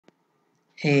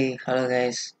Hey, hello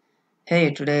guys.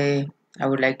 Hey, today I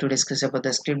would like to discuss about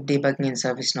the script debugging in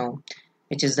ServiceNow,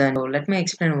 which is the. So let me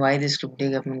explain why this script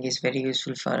debugging is very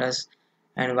useful for us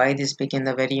and why this became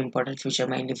the very important feature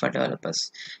mainly for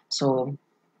developers. So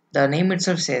the name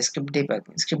itself says script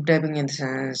debugging. Script debugging in the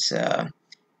sense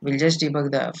we'll just debug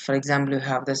the. For example, you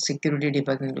have the security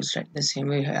debugging tools, right? The same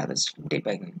way you have the script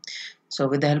debugging. So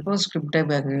with the help of script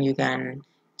debugging, you can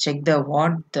check the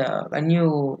when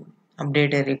you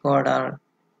update a record or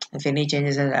if any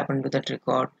changes has happened to that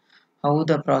record, how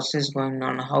the process is going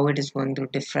on, how it is going through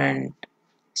different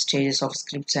stages of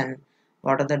scripts, and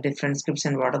what are the different scripts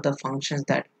and what are the functions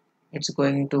that it's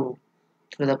going to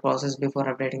through the process before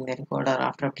updating the record or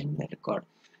after updating the record.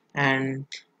 And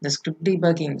the script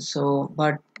debugging, so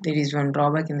but there is one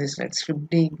drawback in this, like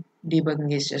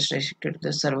debugging is just restricted to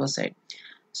the server side.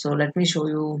 So let me show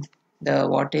you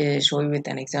show you with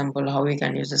an example how we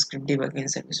can use the script debugging in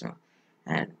ServiceNow.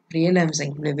 And PLM is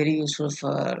actually very useful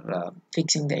for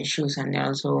fixing the issues, and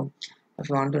also if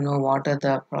you want to know what are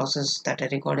the process that a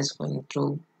record is going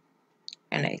through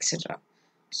and etc.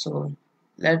 So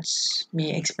let's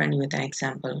me explain you with an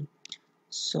example.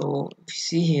 So if you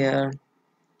see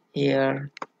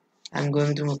here I'm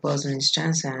going through my personal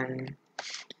instance and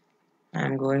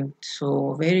I'm going,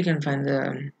 so where you can find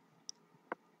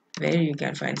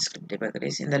script debugger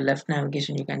is in the left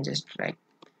navigation. You can just write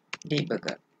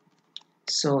debugger.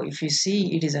 So if you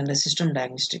see, it is under system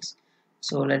diagnostics.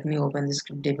 So let me open the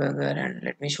script debugger and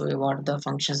let me show you what the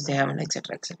functions they have and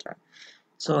etc etc.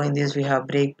 So in this we have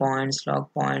breakpoints, log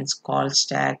points, call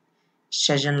stack,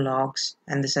 session logs,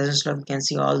 and the sessions log you can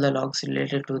see all the logs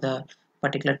related to the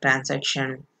particular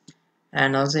transaction.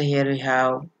 And also here we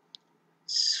have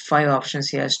five options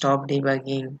here: stop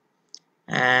debugging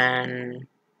and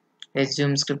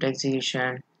resume script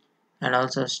execution, and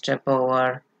also step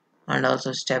over, and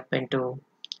also step into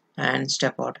and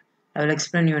step out. I will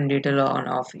explain you in detail on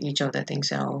of each of the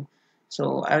things now.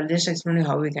 So I will just explain you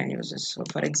how we can use this. So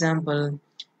for example,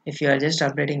 if you are just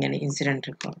updating an incident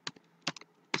record,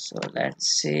 so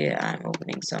let's say I'm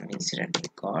opening some incident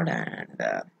record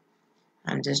and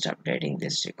I'm just updating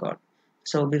this record.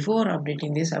 So before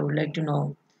updating this, I would like to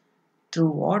know through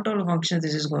what all functions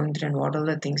this is going through and what are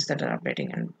the things that are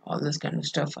updating and all this kind of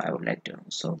stuff I would like to know.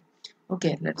 So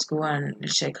okay, let's go and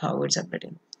let's check how it's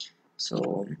updating.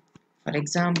 So for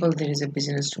example, there is a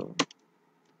business rule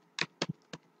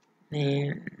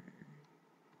name.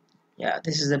 Yeah,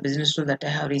 this is the business rule that I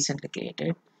have recently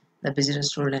created. The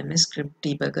business rule name is script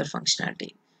debugger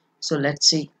functionality. So let's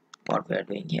see what we are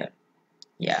doing here.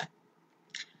 Yeah,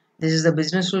 this is the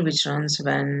business rule which runs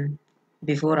when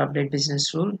before update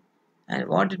business rule, and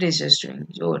what it is just doing.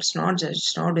 So it's not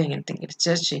doing anything. It's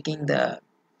just checking the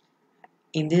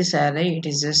in this array. It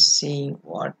is just seeing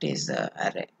what is the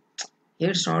array. Here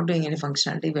it's not doing any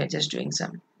functionality. We are just doing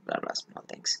some blah blah small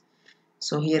things.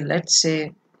 So here let's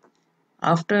say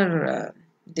after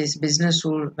this business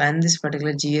rule, when this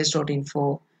particular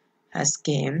gs.info has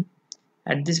came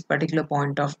at this particular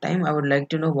point of time, I would like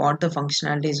to know what the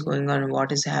functionality is going on and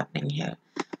what is happening here.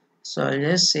 So I'll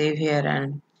just save here,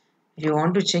 and if you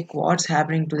want to check what's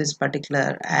happening to this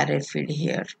particular array field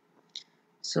here,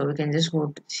 so we can just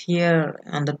go here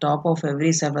on the top of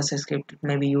every server side script,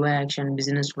 maybe UI action,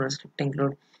 business rule, script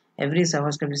include, every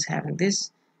server script is having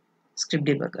this script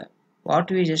debugger.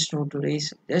 What we just need to do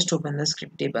is just open the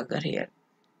script debugger here.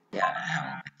 Yeah, I have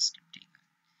opened the script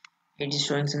debugger. It is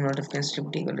showing some notification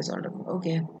script debugger is all done.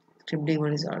 Okay, script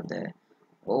debugger is out there.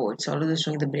 Oh, it's already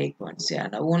showing the breakpoints. Yeah,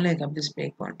 now only I got this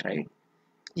breakpoint, right?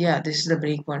 Yeah, this is the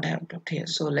breakpoint I have put here.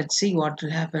 So let's see what will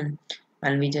happen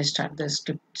when we just start the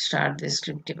script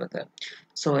debugger.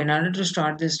 So in order to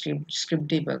start this script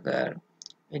debugger,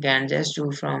 we can just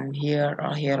do from here,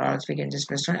 or else we can just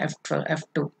press on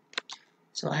F2.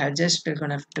 So I have just clicked on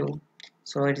F2.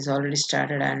 So it is already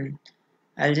started, and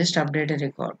I'll just update a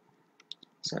record.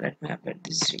 So let me update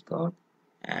this record,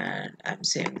 and I'm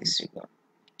saving this record.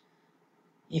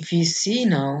 If you see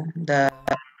now, this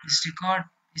record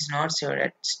is not saved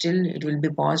yet. Still, it will be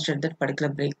paused at that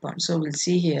particular breakpoint. So we'll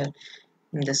see here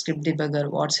in the script debugger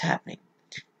what's happening.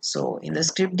 So in the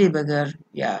script debugger,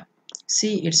 yeah,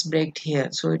 see it's breaked here.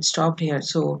 So it stopped here.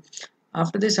 So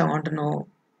after this, I want to know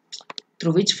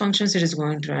through which functions it is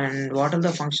going through and what are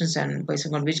the functions and based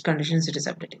on which conditions it is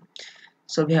updating.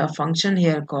 So we have function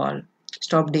here called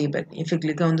stop debug. If you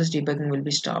click on this, debugging will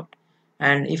be stopped,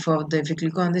 and if you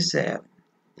click on this, it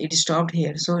is stopped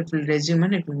here, so it will resume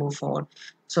and it will move forward.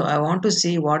 So I want to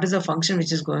see what is the function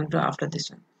which is going to after this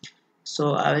one.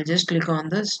 So I will just click on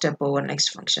the step over next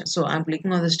function. So I'm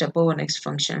clicking on the step over next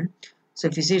function. So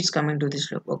if you see, it's coming to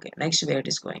this loop. Okay, next where it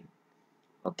is going.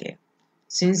 Okay,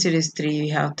 Since it is 3, we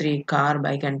have 3 car,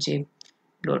 bike and jeep.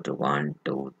 Go to 1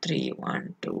 2 3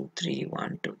 1 2 3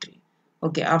 1 2 3.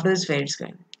 Okay, after this where it's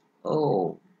going.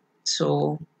 Oh,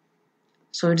 so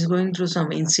it's going through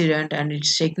some incident and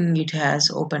it's checking it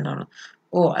has opened or not.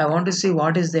 Oh, I want to see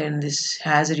what is there in this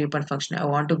has a reopen function. I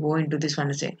want to go into this one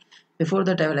and say, before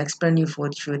that I will explain you for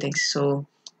few things. So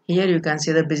here you can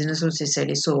see the business rules is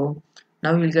ID. So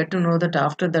now you will get to know that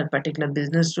after that particular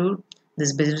business rule,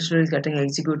 this business rule is getting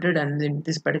executed, and in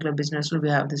this particular business rule we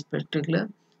have this particular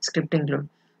script include.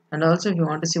 And also if you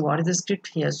want to see what is the script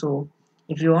here, so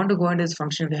if you want to go into this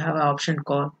function, we have an option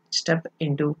called step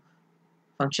into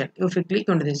function. If you click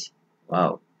on this,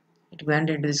 wow, it went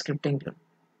into the script include.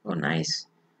 Oh, nice.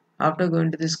 After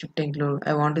going to the script include,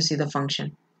 I want to see the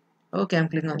function. Okay, I'm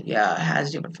clicking on, yeah,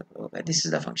 has different. Okay, this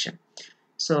is the function.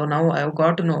 So now I've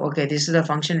got to know, okay, this is the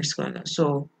function it's going on.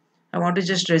 So I want to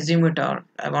just resume it, or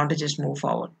I want to just move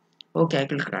forward. Okay, I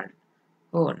click on it.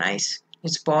 Oh, nice.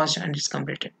 It's paused and it's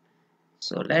completed.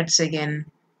 So let's again,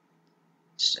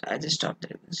 I just stopped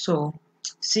it. So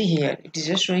see here, it is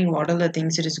just showing what are the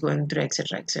things it is going through,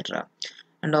 etc, etc.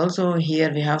 And also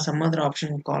here we have some other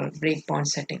option called breakpoint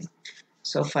setting.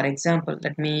 So for example,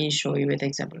 let me show you with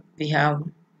example. We have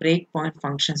breakpoint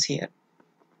functions here.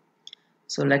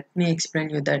 So let me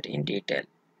explain you that in detail.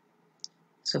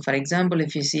 So for example,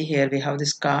 if you see here, we have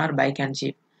this car, bike and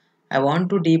jeep. I want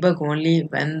to debug only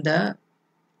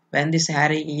when this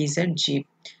array is a jeep.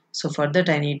 So for that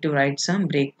I need to write some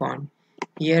breakpoint.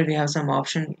 Here we have some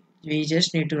option. We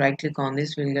just need to right click on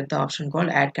this. We'll get the option called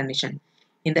add condition.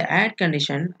 In the add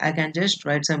condition, I can just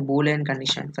write some boolean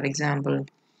condition. For example,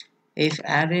 if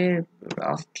array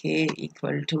of k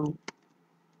equal to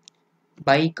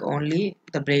bike only,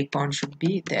 the breakpoint should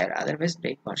be there. Otherwise,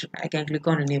 breakpoint should. I can click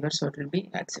on anywhere, so it will be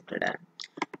accepted. And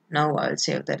now I'll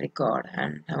save the record,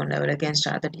 and I will never again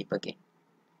start the debugging.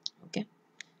 Okay.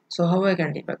 So how I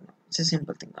can debug now? It's a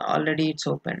simple thing. Already it's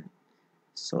open.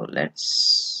 So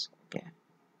let's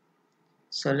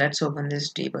open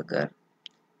this debugger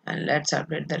and let's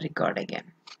update the record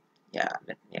again. Yeah,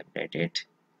 let me update it.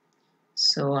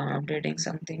 So I'm updating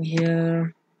something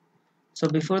here. So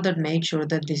before that, make sure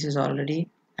that this is already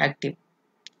active.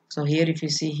 So here if you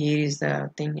see, here is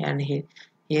the thing, and here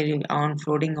you on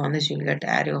floating on this, you'll get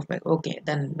array of bike. Okay,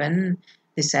 then when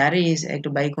this array is to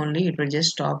bike only, it will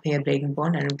just stop here breaking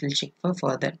point and it will check for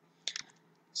further.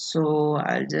 So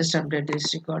I'll just update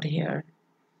this record here.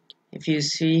 If you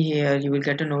see here, you will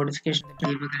get a notification that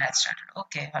debugger has started.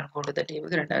 Okay, I'll go to the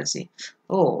debugger and I'll see.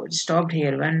 Oh, it stopped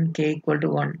here when k equal to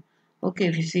 1. Okay,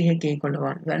 if you see here k equal to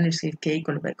 1, when you see k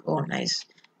equal to back. Oh, nice.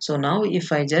 So now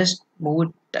if I just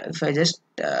move it, if I just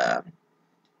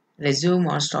resume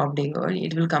or stop debugger,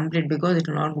 it will complete because it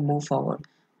will not move forward.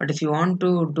 But if you want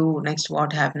to do next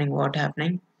what happening,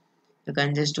 you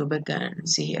can just do back and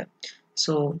see here.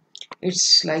 So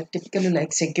it's like typically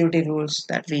like security rules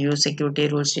that we use, security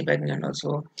rules debugging, and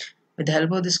also with the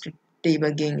help of the script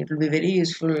debugging, it will be very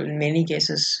useful in many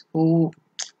cases. Who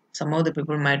some of the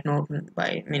people might not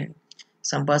by, I mean,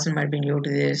 some person might be new to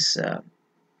this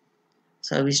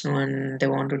ServiceNow and they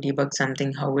want to debug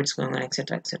something, how it's going on,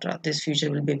 etc, etc. This feature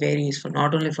will be very useful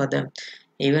not only for them,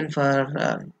 even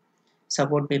for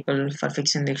support people for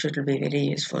fixing the issue. It will be very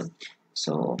useful.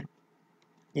 So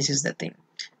this is the thing.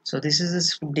 So this is the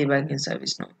script debugging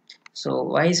service now. So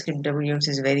why script debugging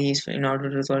is very useful in order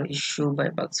to resolve issue by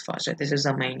bugs faster. This is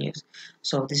the main use.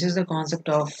 So this is the concept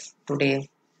of today.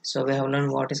 So we have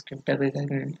learned what is script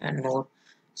debugging and more.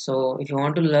 So if you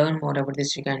want to learn more about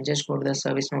this, you can just go to the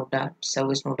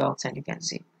ServiceNow docs and you can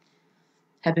see.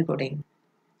 Happy coding.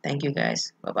 Thank you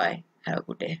guys. Bye bye. Have a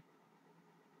good day.